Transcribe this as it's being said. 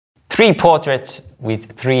3 portraits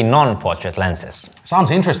with 3 non-portrait lenses. Sounds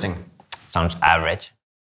interesting. Sounds average.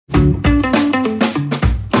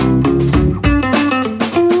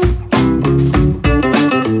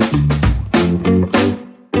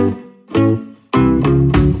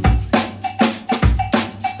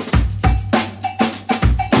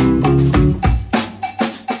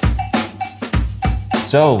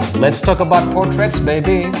 So, let's talk about portraits,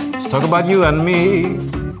 baby. Let's talk about you and me.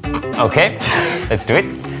 Okay, let's do it.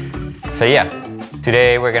 So yeah,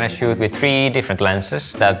 today we're gonna shoot with 3 different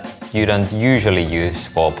lenses that you don't usually use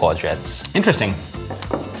for portraits. Interesting.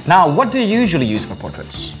 Now, what do you usually use for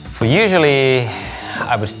portraits? For usually,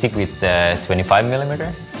 I would stick with the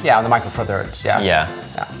 25mm. Yeah, the micro four thirds, yeah. Yeah.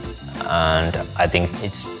 And I think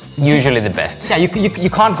it's usually the best. Yeah, you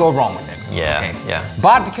can't go wrong with it. Yeah, okay. yeah.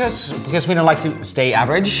 But because we don't like to stay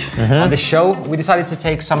average on this show, we decided to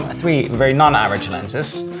take some 3 very non-average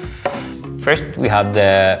lenses. First, we have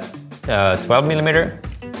the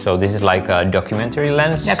 12mm. So this is like a documentary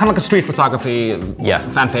lens. Yeah, kind of like a street photography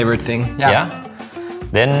fan favorite thing. Yeah.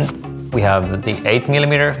 Then we have the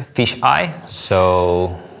 8mm fisheye.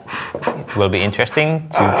 So it will be interesting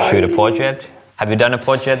to shoot a portrait. Have you done a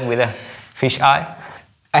portrait with a fisheye?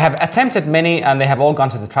 I have attempted many and they have all gone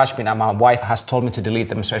to the trash bin and my wife has told me to delete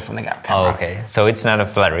them straight from the camera. Oh, okay. So it's not a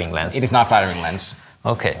flattering lens? It is not a flattering lens.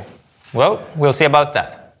 Okay. Well, we'll see about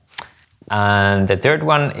that. And the third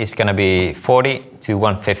one is gonna be 40 to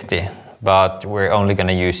 150, but we're only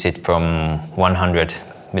gonna use it from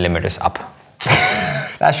 100mm up.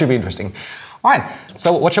 That should be interesting. All right,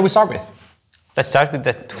 so what shall we start with? Let's start with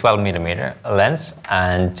the 12mm lens,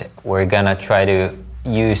 and we're gonna try to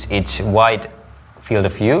use its wide field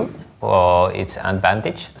of view for its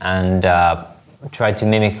advantage and try to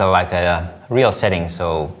mimic like a real setting.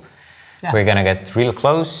 So we're gonna get real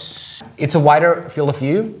close. It's a wider field of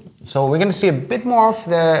view, so we're gonna see a bit more of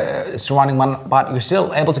the surrounding one, but you're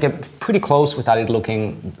still able to get pretty close without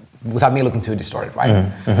me looking too distorted,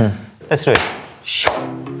 right? Let's do it.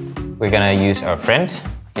 We're gonna use our friend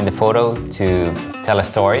in the photo to tell a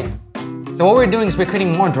story. So what we're doing is we're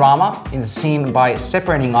creating more drama in the scene by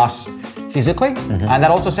separating us physically, and that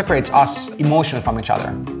also separates us emotionally from each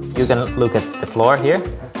other. You can look at the floor here.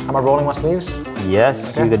 Am I rolling my sleeves?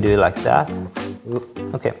 Yes, you can do it like that.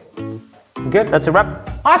 Okay. Good, that's a wrap.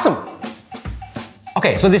 Awesome!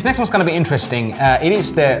 Okay, so this next one's gonna be interesting. It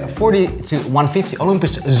is the 40 to 150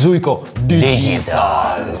 M.Zuiko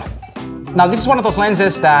Digital. Now this is one of those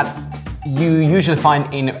lenses that you usually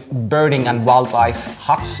find in birding and wildlife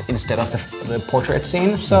huts instead of the portrait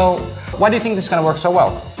scene. So why do you think this is gonna work so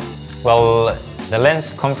well? Well, the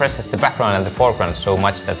lens compresses the background and the foreground so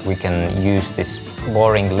much that we can use this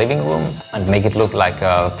boring living room and make it look like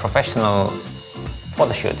a professional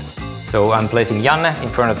photo shoot. So I'm placing Janne in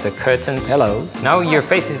front of the curtains. Hello. Now your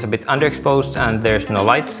face is a bit underexposed and there's no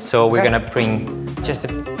light, so we're gonna bring just a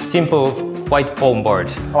simple white foam board.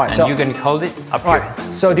 All right, and so you can hold it up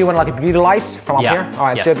here. So do you want like a beauty light from up here? All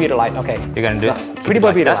right, yes. so a beauty light, okay. You're gonna do pretty boy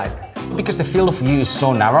like beauty that. light. Because the field of view is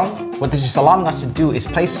so narrow, what this is allowing us to do is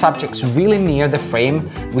place subjects really near the frame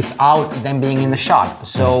without them being in the shot.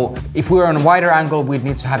 So if we were on a wider angle, we'd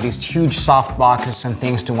need to have these huge soft boxes and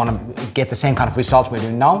things to want to get the same kind of results we're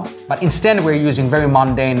doing now. But instead we're using very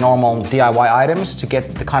mundane, normal DIY items to get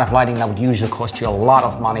the kind of lighting that would usually cost you a lot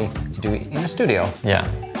of money to do in a studio. Yeah,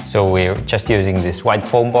 so we're just using this white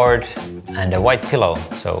foam board and a white pillow.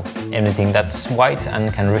 So anything that's white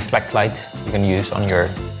and can reflect light, you can use on your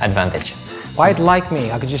advantage. White like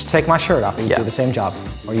me, I could just take my shirt off and do the same job.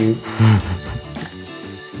 Or you...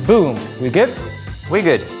 Boom, we good? We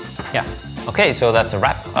good, yeah. Okay, so that's a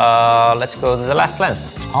wrap. Let's go to the last lens.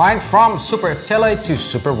 All right, from super tele to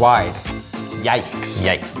super wide. Yikes.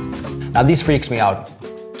 Yikes. Now this freaks me out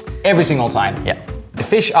every single time. Yeah. The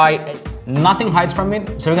fish eye, nothing hides from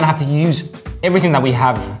it, so we're gonna have to use everything that we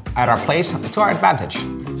have at our place to our advantage.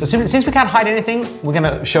 So since we can't hide anything, we're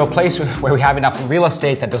gonna show a place where we have enough real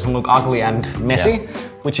estate that doesn't look ugly and messy,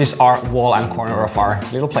 which is our wall and corner of our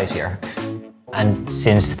little place here. And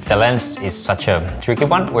since the lens is such a tricky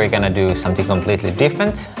one, we're gonna do something completely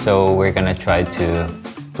different. So we're gonna try to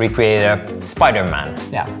recreate a Spider-Man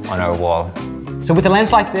on our wall. So with a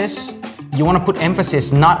lens like this, you want to put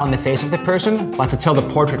emphasis not on the face of the person, but to tell the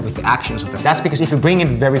portrait with the actions of them. That's because if you bring it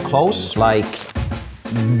very close, like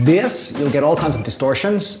this, you'll get all kinds of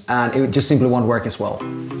distortions and it just simply won't work as well.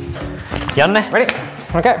 Janne, ready?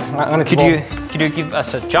 Okay, I'm gonna could you give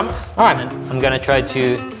us a jump? All right. And I'm gonna try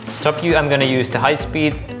to stop you. I'm gonna use the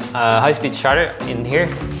high-speed shutter in here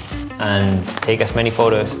and take as many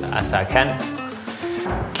photos as I can.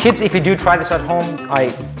 Kids, if you do try this at home, I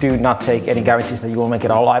do not take any guarantees that you will make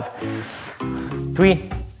it all live. 3,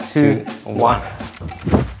 2, 1.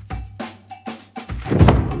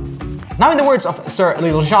 Now, in the words of Sir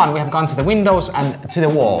Little Jean, we have gone to the windows and to the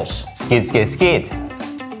walls. Skid, skid, skid.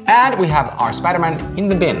 And we have our Spider-Man in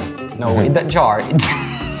the bin. No, in the jar.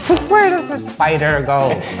 Where does the spider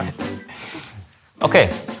go? Okay,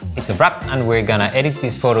 it's a wrap and we're gonna edit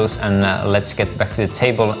these photos and let's get back to the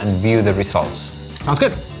table and view the results. Sounds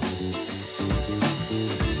good.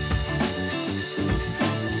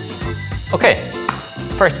 Okay,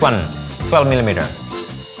 first one, 12mm.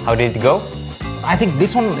 How did it go? I think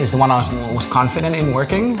this one is the one I was most confident in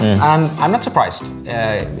working, and I'm not surprised.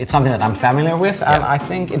 It's something that I'm familiar with, and I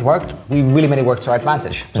think it worked. We really made it work to our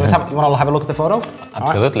advantage. So you want to have a look at the photo?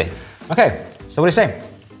 Absolutely. Right. Okay, so what do you say?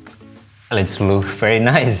 It looks very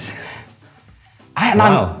nice.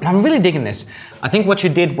 Wow. I'm really digging this. I think what you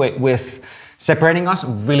did with separating us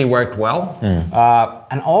really worked well.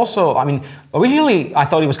 And also, I mean, originally I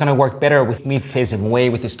thought it was going to work better with me facing away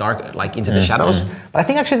with this dark, like into the shadows. But I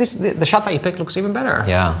think actually the shot that you picked looks even better.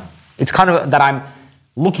 Yeah. It's kind of that I'm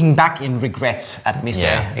looking back in regrets at missing.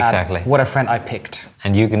 Yeah, exactly. What a friend I picked.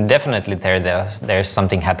 And you can definitely tell there's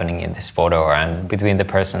something happening in this photo and between the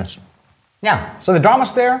persons. Yeah, so the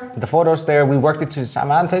drama's there, the photo's there, we worked it to its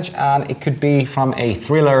advantage, and it could be from a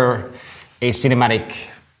thriller, a cinematic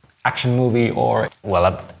action movie, or... well,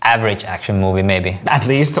 an average action movie maybe. At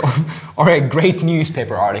least, or a great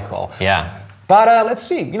newspaper article. Yeah. But let's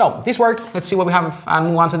see, this worked, let's see what we have and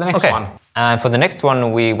move on to the next one. And for the next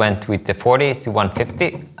one, we went with the 40 to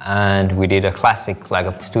 150, and we did a classic, like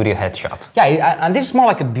a studio headshot. Yeah, and this is more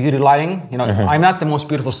like a beauty lighting. I'm not the most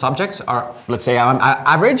beautiful subject, or let's say I'm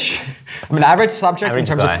average. I'm an average subject in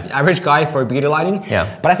terms of average guy for beauty lighting.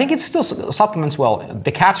 Yeah. But I think it still supplements well.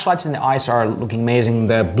 The catch lights in the eyes are looking amazing.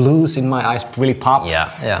 The blues in my eyes really pop.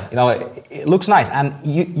 Yeah. It looks nice, and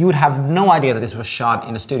you would have no idea that this was shot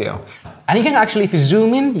in a studio. And you can actually, if you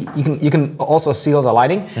zoom in, you can also see all the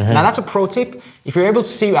lighting. Now that's a pro tip. If you're able to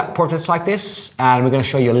see portraits like this, and we're going to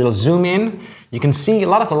show you a little zoom in, you can see a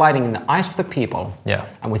lot of the lighting in the eyes of the people. Yeah.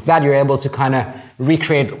 And with that, you're able to kind of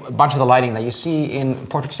recreate a bunch of the lighting that you see in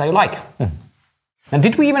portraits that you like. Now,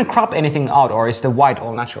 did we even crop anything out, or is the white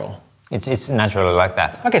all natural? It's naturally like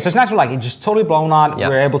that. Okay, so it's natural, like it's just totally blown on. Yeah.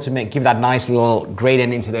 We're able to give that nice little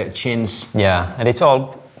gradient into the chins. Yeah, and it's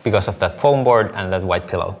all because of that foam board and that white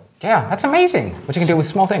pillow. Yeah, that's amazing. What you can do with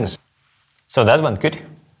small things. So that went good.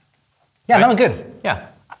 Yeah, that went good. Yeah.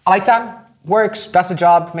 I like that. Works, does the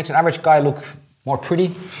job, makes an average guy look more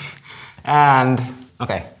pretty. And,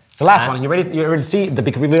 okay. So last one, you ready to see the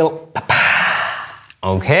big reveal?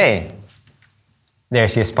 Okay.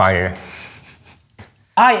 There's your spider.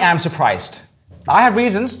 I am surprised. I have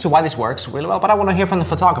reasons to why this works really well, but I want to hear from the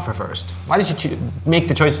photographer first. Why did you make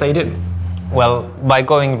the choices that you did? Well, by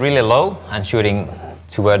going really low and shooting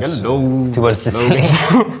towards the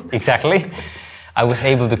ceiling. Exactly. I was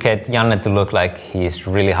able to get Janne to look like he's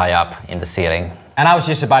really high up in the ceiling. And I was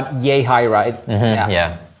just about yay high, right?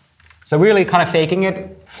 Yeah. So really kind of faking it.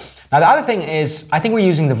 Now the other thing is, I think we're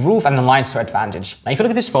using the roof and the lines to our advantage. Now if you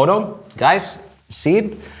look at this photo, guys, see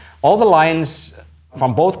it? All the lines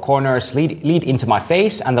from both corners lead into my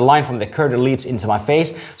face, and the line from the curve leads into my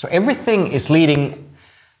face. So everything is leading,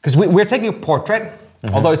 because we're taking a portrait,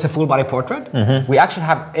 although it's a full body portrait, we actually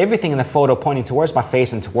have everything in the photo pointing towards my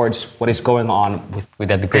face and towards what is going on with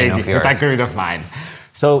that grin of yours. With that grin of mine.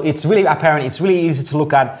 So it's really apparent, it's really easy to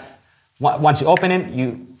look at. Once you open it,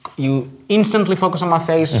 you instantly focus on my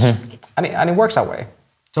face, and it works that way.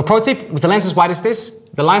 So pro tip, with the lens as wide as this,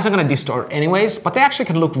 the lines are going to distort anyways, but they actually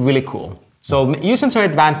can look really cool. So use them to your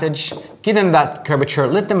advantage, give them that curvature,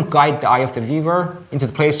 let them guide the eye of the viewer into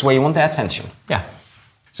the place where you want their attention. Yeah.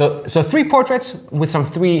 So 3 portraits with some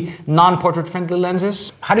 3 non-portrait friendly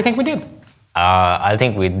lenses. How do you think we did? I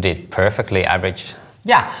think we did perfectly average.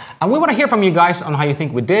 Yeah, and we want to hear from you guys on how you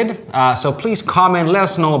think we did. So please comment, let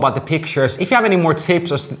us know about the pictures. If you have any more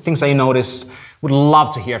tips or things that you noticed, we'd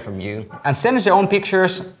love to hear from you. And send us your own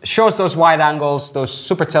pictures, show us those wide angles, those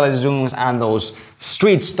super tele zooms, and those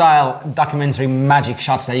street style documentary magic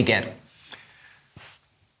shots that you get.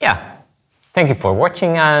 Yeah, thank you for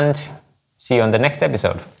watching and see you on the next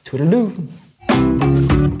episode. Toodaloo.